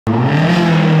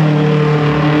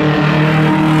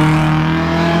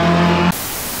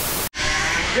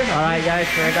guys,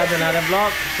 welcome to another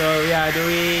vlog. So I'm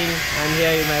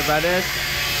here with my brothers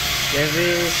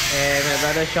Jeffrey and my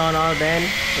brother Sean, all band.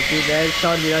 Okay, there's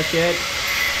Sean without shirt.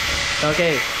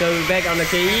 Okay, so we're back on the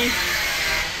KE.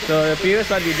 So the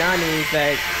previous what we done is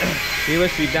like you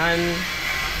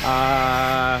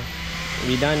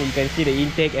can see the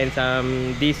intake and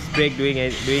some disc brake,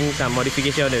 doing some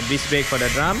modification on the disc brake for the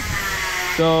drum.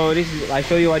 So this is, I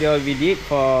show you what we did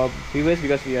for previous,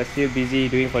 because we are still busy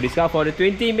doing for this car for the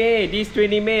 20 May. This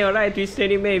 20 May, alright, this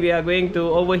 20 May we are going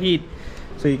to overheat.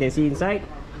 So you can see inside.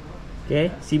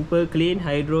 Okay, simple, clean,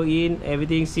 hydro in,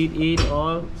 everything seat in,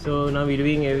 all. So now we're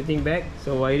doing everything back.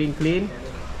 So wiring clean.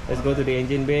 Let's go to the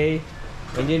engine bay.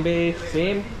 Engine bay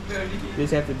same.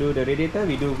 Just have to do the radiator.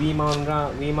 We do V-mount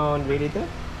radiator.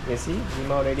 You can see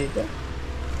V-mount radiator.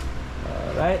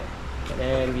 Alright. And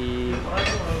then we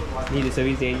need to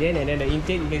service the engine, and then the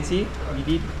intake you can see we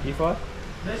did before,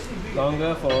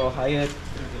 longer for higher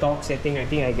torque setting, I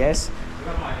guess.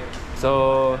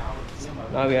 So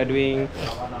now we are doing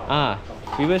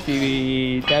previously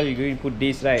we tell you going to put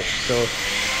this, right? So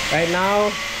right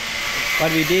now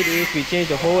what we did is we changed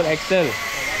the whole axle.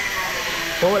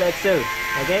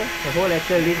 Okay, the whole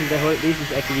axle. This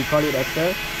is actually, we call it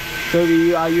axle. So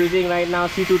we are using right now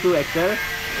C22 axle.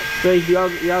 So if you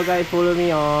guys follow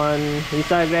me on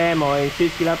Instagram or in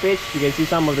Streetkilla page, you can see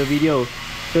some of the video.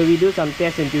 So we do some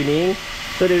test and tuning.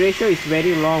 So the ratio is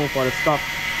very long for the stock.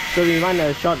 So we want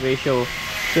a short ratio.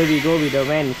 So we go with the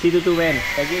van, C22 van.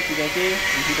 Like this, you can see,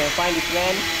 if you can find this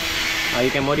van, you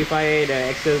can modify the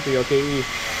axle to your KE.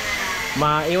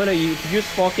 Even though you use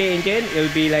 4K engine, it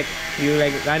will be like you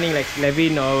running like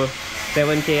 11 or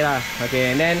 7K lah.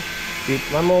 Okay, and then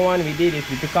one more one we did is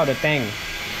we took out the tank,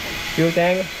 fuel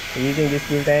tank. We're using this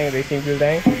fuel tank, racing fuel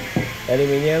tank,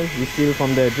 aluminium. We steal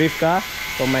from the drift car,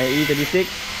 from my E36.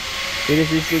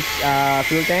 E36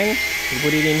 fuel tank. We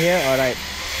put it in here. Alright.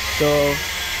 So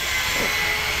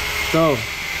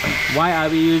why are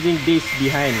we using this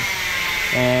behind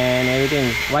and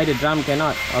everything? Why the drum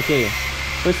cannot? Okay.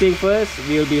 First thing first,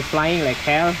 we'll be flying like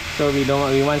hell. So we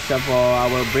want stuff for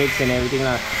our brakes and everything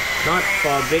lah. Not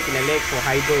for brake in the leg, for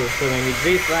hydro. So when we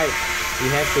drift, right, we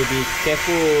have to be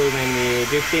careful when we're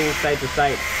drifting side to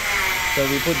side. So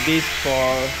we put this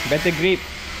for better grip,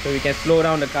 so we can slow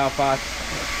down the car fast.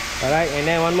 Alright, and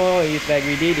then one more is like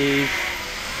we did is,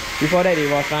 before that it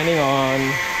was running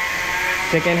on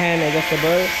second-hand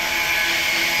adjustable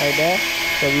right there.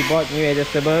 So we bought new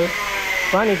adjustable.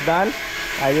 Front is done.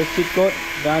 I just chip coat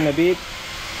down a bit.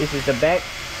 This is the back.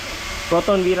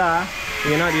 Proton Vira.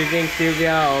 We're not using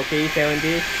Sylvia or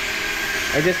KE70.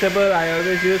 Adjustable I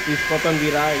always use is Proton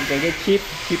Vira. You can get cheap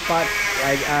parts.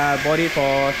 I bought it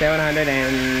for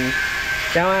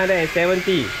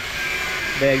 770,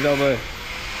 the exhaust.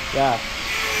 Yeah.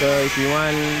 So if you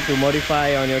want to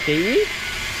modify on your KE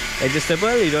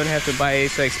adjustable, you don't have to buy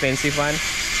so expensive one.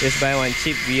 Just buy one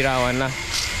cheap Vira one lah.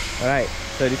 Alright.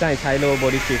 So this one is high-low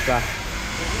body shift lah.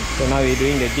 So now we're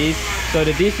doing the disc. So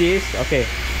the disc is okay.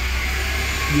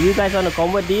 If you guys want to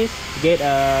convert this, get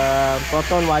a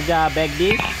Proton Wajah back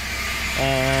disc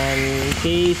and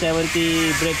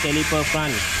KE70 brake caliper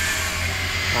front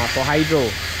for hydro.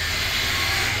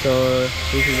 So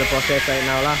this is the process right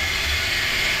now lah.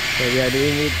 So we are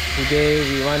doing it today.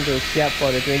 We want to siap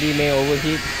for the 20 May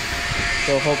overheat.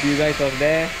 So hope you guys are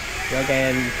there. You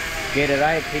can get a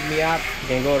ride, hit me up.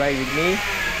 You can go ride with me.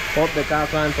 Pop the car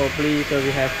front properly. So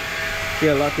we have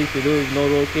still a lot of things to do. No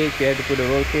roll cage. We have to put the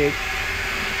roll cage.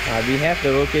 We have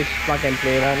the roll cage plug and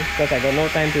play run, because I got no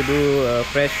time to do a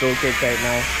fresh roll cage right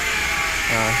now.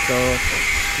 So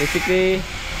basically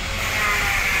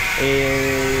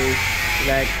it's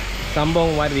like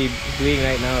sambong what we're doing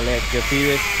right now, like the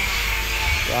previous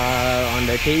on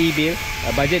the KE build,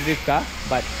 a budget drift car.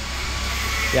 But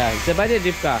yeah, it's a budget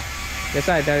drift car, that's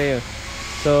what I tell you.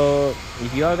 So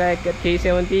if you all guys get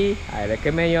KE70, I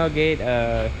recommend you all get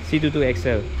a C22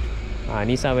 XL,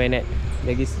 Nissan Vanette,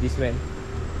 like this van.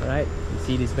 Alright, you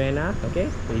see this van now, okay?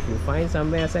 So if you find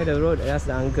somewhere outside the road, ask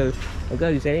the uncle,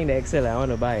 you're selling the XL, I want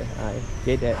to buy.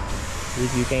 Get that.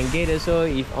 If you can get it, so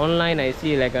if online I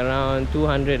see like around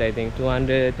 200, I think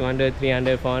 200,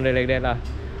 300, 400 like that lah.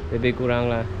 Lebih kurang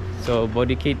lah. So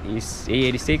body kit is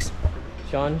A86.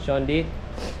 Sean did.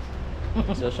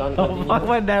 So Sean continue.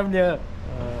 What damn near.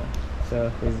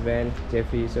 So his van,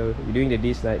 Jeffrey. So we're doing the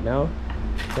disc right now.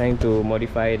 Trying to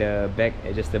modify the back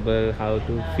adjustable, how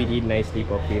to fit it nicely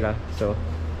properly lah. So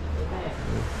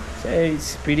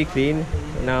it's pretty clean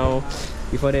now.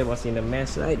 Before that was in a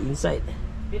mess right inside.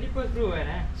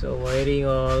 So wiring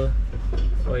all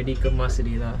already kemas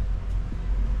already lah.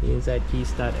 Inside key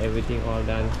start, everything all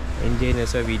done. Engine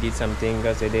also we did something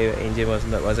because the day engine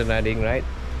wasn't running right.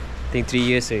 I think 3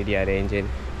 years already the engine.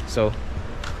 So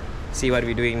see what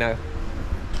we're doing now.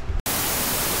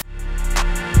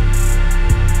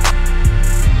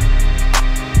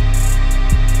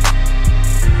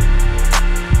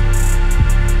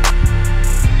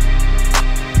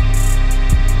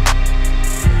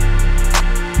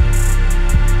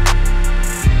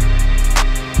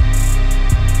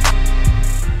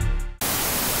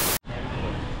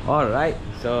 Alright,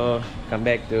 so come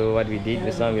back to what we did.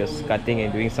 Just now we was cutting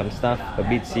and doing some stuff a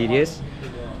bit serious.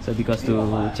 So because to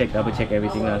double check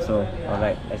everything now. So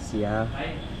alright, let's see.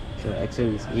 So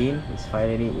axle is in, it's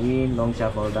finally in, long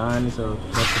shaft all done. So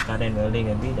just to cut and welding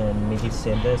a bit and make it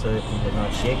center so it does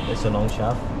not shake. That's a long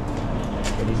shaft.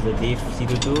 So this is the diff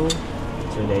C22.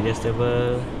 So the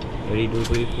adjustable, already do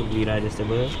put Vira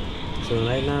adjustable. So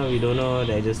right now we don't know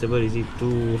the adjustable, is it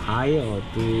too high or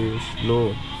too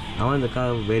low. I want the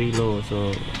car very low,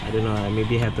 so I don't know, I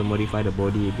maybe have to modify the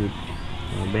body a bit.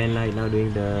 Ben right now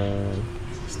doing the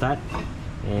start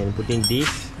and putting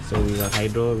this. So we got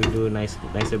hydro, we do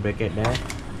nicer bracket there.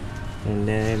 And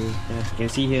then you can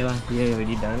see here, here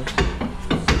already done.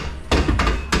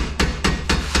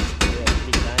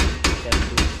 Everything done, just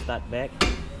to start back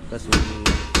because we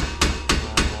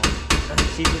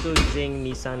C22 using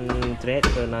Nissan thread,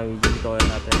 so now we use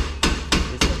Toyota thread.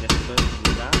 This is adjustable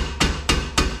Vira.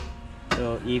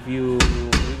 So if you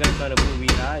guys want to put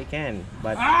Vira, you can,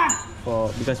 but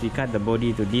because we cut the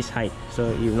body to this height,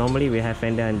 so normally we have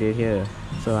fender under here,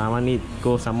 so I want it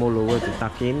go some more lower to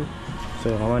tuck in.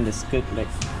 So I want the skirt like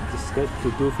the skirt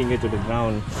to 2 finger to the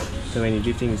ground, so when you're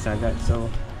drifting it's like that. So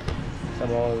some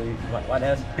more, what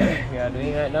else we are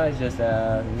doing right now is just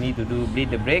we need to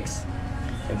bleed the brakes,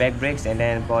 the back brakes, and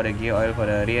then pour the gear oil for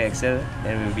the rear axle,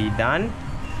 then we'll be done.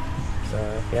 So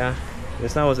yeah,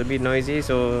 just now was a bit noisy,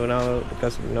 so now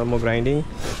because no more grinding,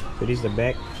 so this is the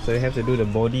back, so you have to do the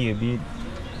body a bit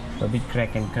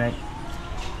crack.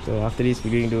 So after this we're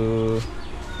going to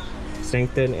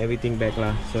strengthen everything back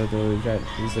lah. So this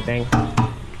is the tank,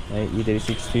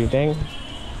 E36 fuel tank.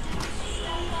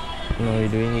 Now we're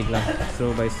doing it lah,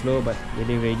 slow by slow, but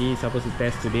getting ready. Supposed to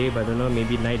test today, but I don't know,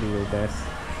 maybe night we will test.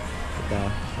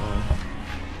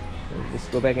 Let's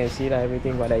go back and see lah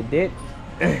everything what I did.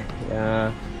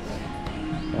 Yeah.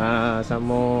 Some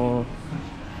more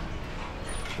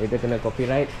later kena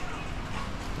copyright.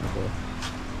 Okay.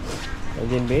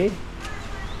 Engine bay.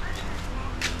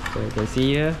 So you can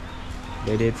see here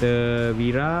the data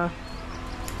Vira.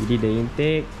 We did the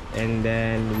intake and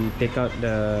then we take out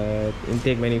the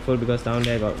intake manifold because down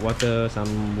there got water,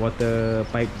 some water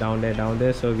pipe down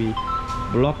there. So we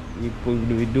block,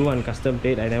 we do one custom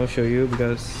plate. I never show you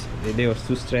because the day was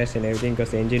too stressed and everything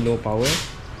because the engine low power.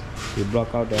 We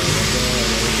block out the water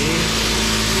and everything.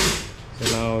 So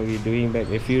now we're doing back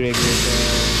a fuel regulator,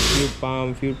 fuel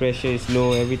pump, fuel pressure is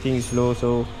low, everything is low.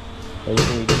 So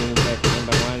everything we're doing back one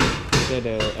by one. Later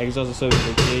the exhaust also we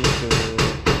can change to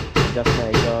adjust the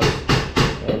exhaust.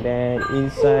 And then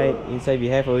inside we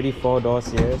have already 4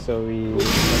 doors here. So we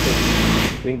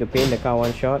started doing the paint the car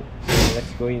one shot. So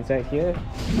let's go inside here.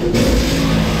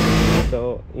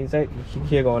 So inside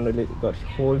here got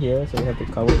hole here, so we have to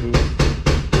cover this.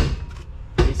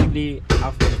 Basically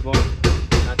half dashboard,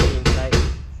 nothing inside,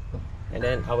 and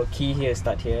then our key here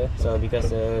start here. So because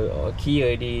the key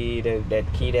already, that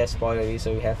key there spoiled already,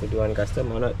 so we have to do one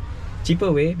custom or not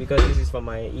cheaper way, because this is for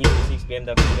my E36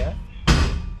 BMW there.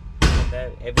 And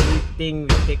then everything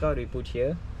we take out we put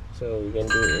here. So we're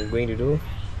going to do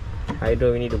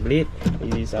hydro, we need to bleed.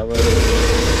 This is our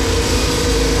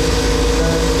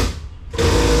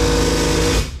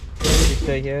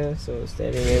shifter here, so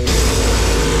steering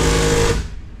everything.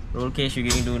 Roll cage we're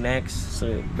going to do next.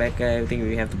 So back everything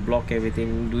we have to block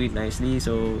everything, do it nicely.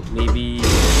 So maybe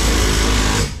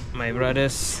my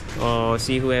brothers or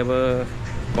see whoever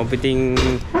competing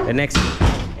the next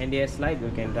NDS slide,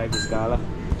 we can drive this car lah.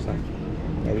 So,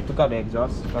 yeah, we took out the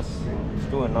exhaust because it's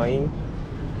too annoying,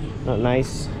 not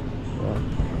nice.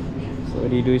 So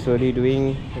what you do is already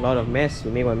doing a lot of mess.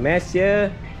 We make one mess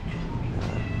here.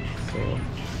 So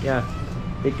yeah,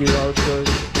 take you also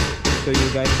show you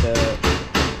guys the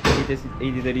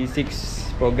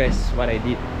E36 progress, what I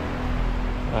did.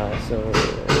 So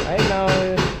right now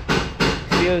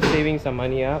still saving some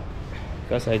money up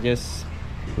because I just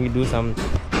need to do some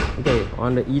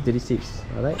on the E36.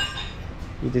 Alright,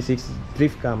 E36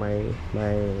 drift car, my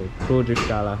pro drift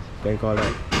car lah, you can call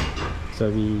that. So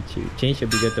we change a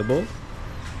bigger turbo,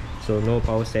 so no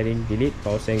power steering delete,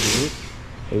 power steering delete.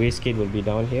 The wastegate will be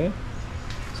down here.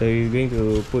 So we're going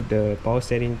to put the power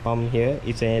steering pump here.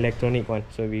 It's an electronic one,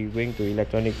 so we're going to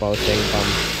electronic power steering pump.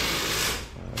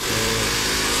 So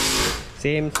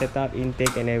same setup,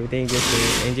 intake and everything, just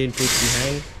the engine push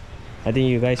behind. I think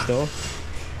you guys know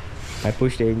I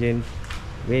pushed the engine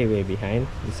way behind.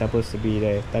 It's supposed to be,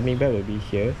 the timing belt will be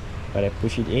here, but I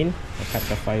push it in. I cut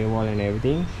the firewall and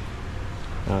everything.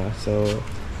 And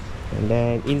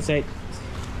then inside,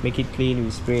 make it clean.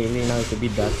 We spray it. Now it's a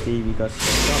bit dusty because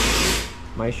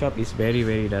my shop is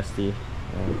very dusty.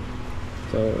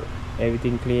 So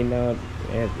everything cleaned out,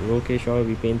 roll cage all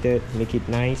we painted, make it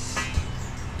nice.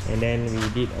 And then we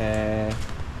did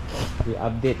we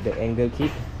update the angle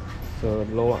kit, so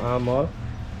lower arm all,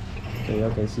 so you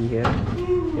all can see here.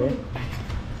 Okay,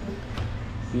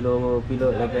 pillow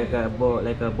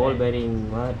like a ball bearing,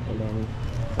 what, and then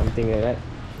something like that.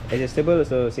 Adjustable,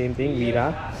 so same thing,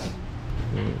 Mira.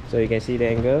 So you can see the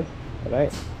angle. All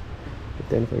right,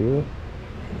 turn for you.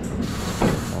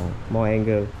 More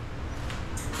angle.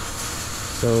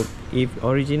 So if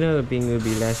original thing will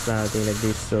be less, thing like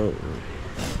this. So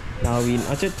now in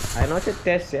Orchard, I not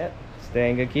test yet the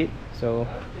angle kit, so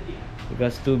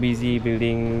because too busy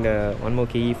building the one more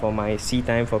KE for my C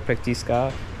time for practice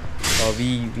car, or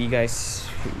we guys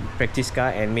practice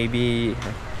car and maybe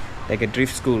like a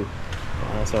drift school.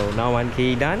 So now one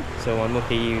KE done, so one more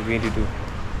KE we're going to do.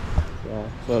 Yeah,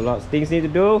 so lots of things need to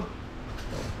do.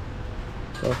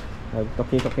 So I'm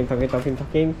talking.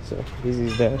 So this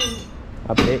is the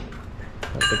update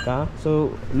of the car.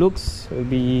 So looks will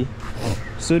be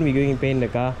soon. We're going to paint the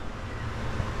car.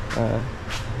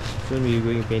 Soon we're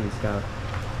going to paint this car,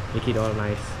 make it all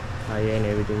nice, high end,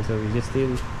 everything. So we just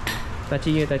still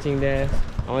touching here, touching there.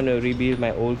 I want to rebuild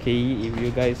my old KE. If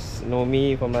you guys know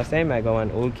me from last time, I got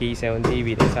one old KE70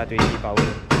 with SR20 power,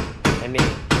 and it's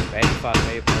very fast,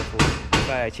 very powerful. That's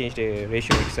why I changed the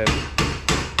ratio mixer.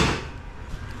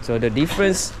 So the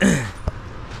difference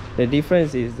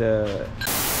is the.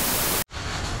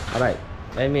 Alright,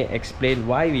 let me explain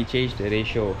why we changed the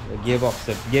ratio. The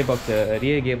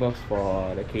rear gearbox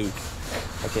for the KE.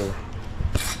 Okay.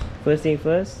 First thing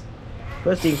first,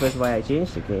 why I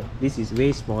changed. Okay, this is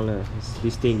way smaller.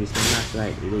 This thing is not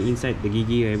right. The inside, the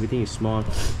gigi, everything is small,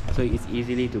 so it's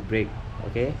easily to break.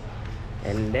 Okay.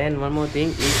 And then one more thing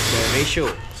is the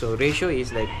ratio. So ratio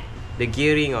is like the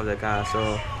gearing of the car.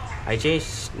 So I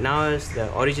changed. Now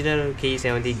the original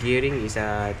KE70 gearing is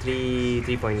a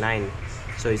 3.9.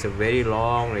 So it's a very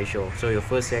long ratio. So your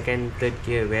first, second, third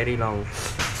gear very long.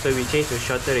 So we changed to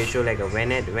shorter ratio, like a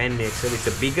Vanet. Van the axle is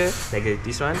a bigger, like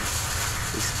this one.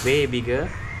 It's way bigger.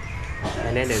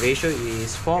 And then the ratio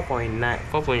is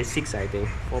 4.6 I think,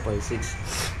 4.6.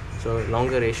 So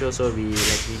longer ratio. So we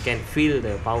can feel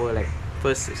the power, like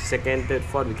first, second, third,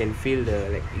 fourth. We can feel the,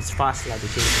 like, it's fast to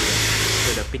change.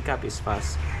 So the pickup is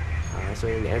fast. So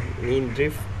in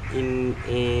drift, when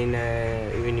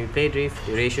you play drift,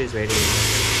 the ratio is very important.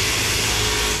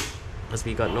 Because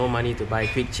we got no money to buy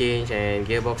quick change and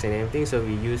gearbox and everything, so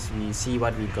we see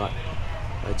what we got,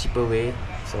 a cheaper way.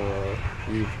 So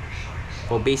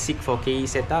for basic, for KE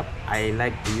setup, I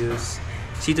like to use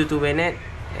C22 Vanet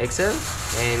axle,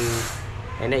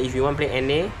 and then if you want to play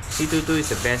NA, C22 is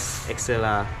the best axle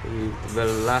it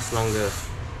will last longer.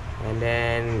 And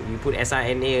then you put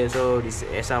SR-NA also. This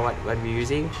SR what we're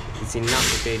using, it's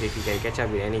enough to play if you can catch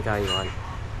up with any car you want.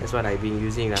 That's what I've been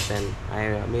using last time.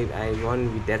 I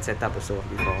won with that setup also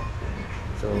before.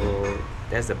 So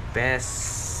that's the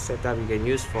best setup you can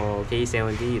use for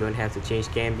KE70. You don't have to change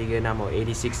cam, bigger number, or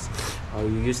 86, or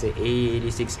you use the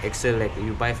A86 axle like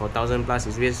you buy for 1,000 plus.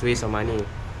 It's just waste of money.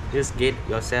 Just get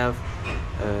yourself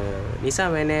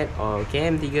Nissan Vanet or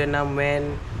KM36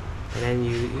 van, and then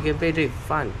you can play drift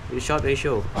fun with short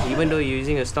ratio. Even though you're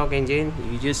using a stock engine,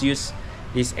 you just use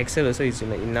this axle also, it's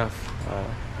enough.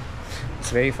 It's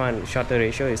very fun. Shorter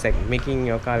ratio is like making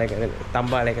your car like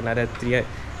tambah like another 30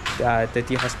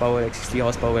 horsepower, like 60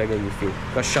 horsepower, like you feel,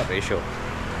 because short ratio.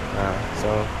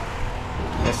 So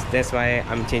that's why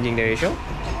I'm changing the ratio.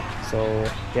 So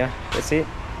yeah, that's it.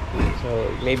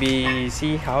 So maybe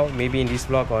see how, maybe in this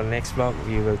vlog or next vlog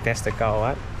we will test the car or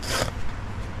what,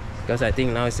 because I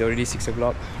think now it's already 6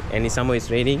 o'clock and in summer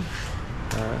it's raining.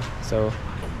 So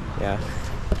yeah,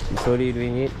 I'm slowly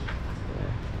doing it.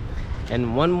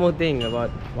 And one more thing about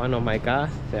one of my cars,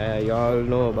 you all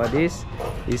know about this,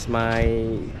 is my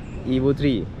Evo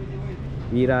 3,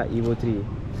 Vera Evo 3.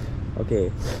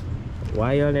 Okay,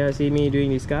 why y'all never see me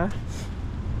doing this car?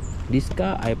 This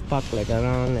car I parked like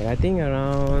around, I think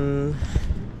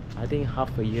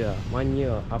half a year, 1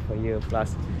 year or half a year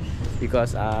plus,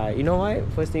 because you know why?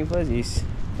 First thing first is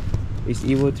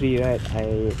Evo 3, right?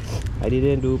 I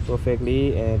didn't do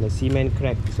perfectly and the cement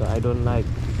cracked, so I don't like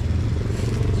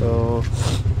So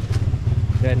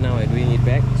right now I'm doing it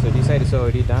back. So this side is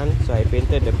already done. So I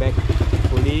painted the back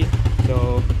fully,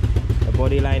 so the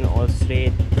body line all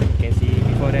straight. You can see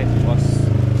before that it was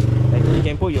like you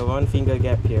can put your one finger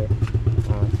gap here.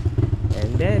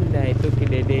 And then I took it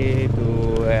the day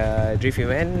to drift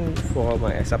event for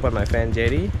support my friend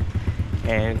Jerry.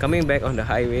 And coming back on the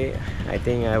highway, I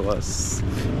think I was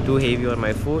too heavy on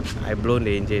my foot. I blown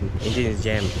the engine. Engine is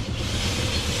jammed.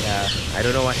 Yeah, I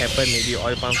don't know what happened. Maybe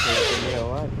oil pump failed or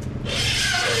what.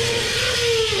 So,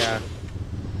 yeah,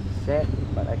 sad.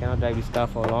 But I cannot drive this car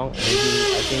for long.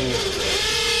 Maybe I think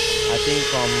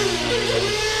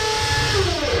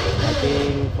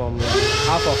from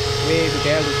half of way to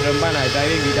KL to Seremban, I'm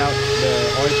driving without the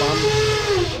oil pump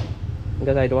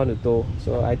because I don't want to tow.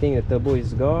 So I think the turbo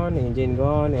is gone, engine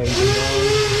gone, everything gone.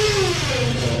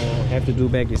 So I have to do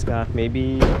back this car.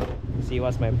 Maybe see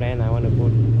what's my plan. I want to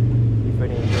put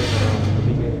different engine or a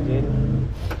bigger engine.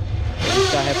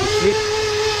 This car have to sleep.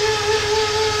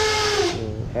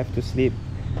 Have to sleep.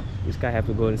 This car have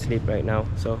to go and sleep right now.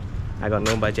 So I got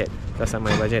no budget. Because of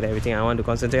my budget, everything. I want to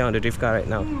concentrate on the drift car right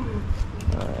now.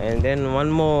 And then one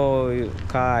more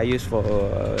car I use for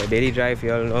daily drive.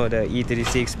 You all know the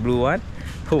E36 blue one.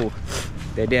 Oh,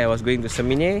 that day I was going to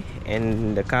Semine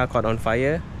and the car caught on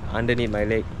fire underneath my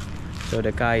leg. So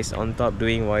the car is on top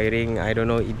doing wiring. I don't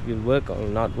know if it will work or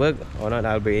not work or not.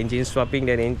 I'll be engine swapping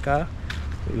that in car.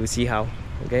 We'll see how.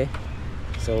 Okay.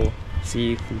 So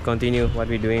see, we continue what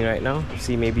we're doing right now.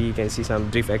 See, maybe you can see some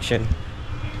drift action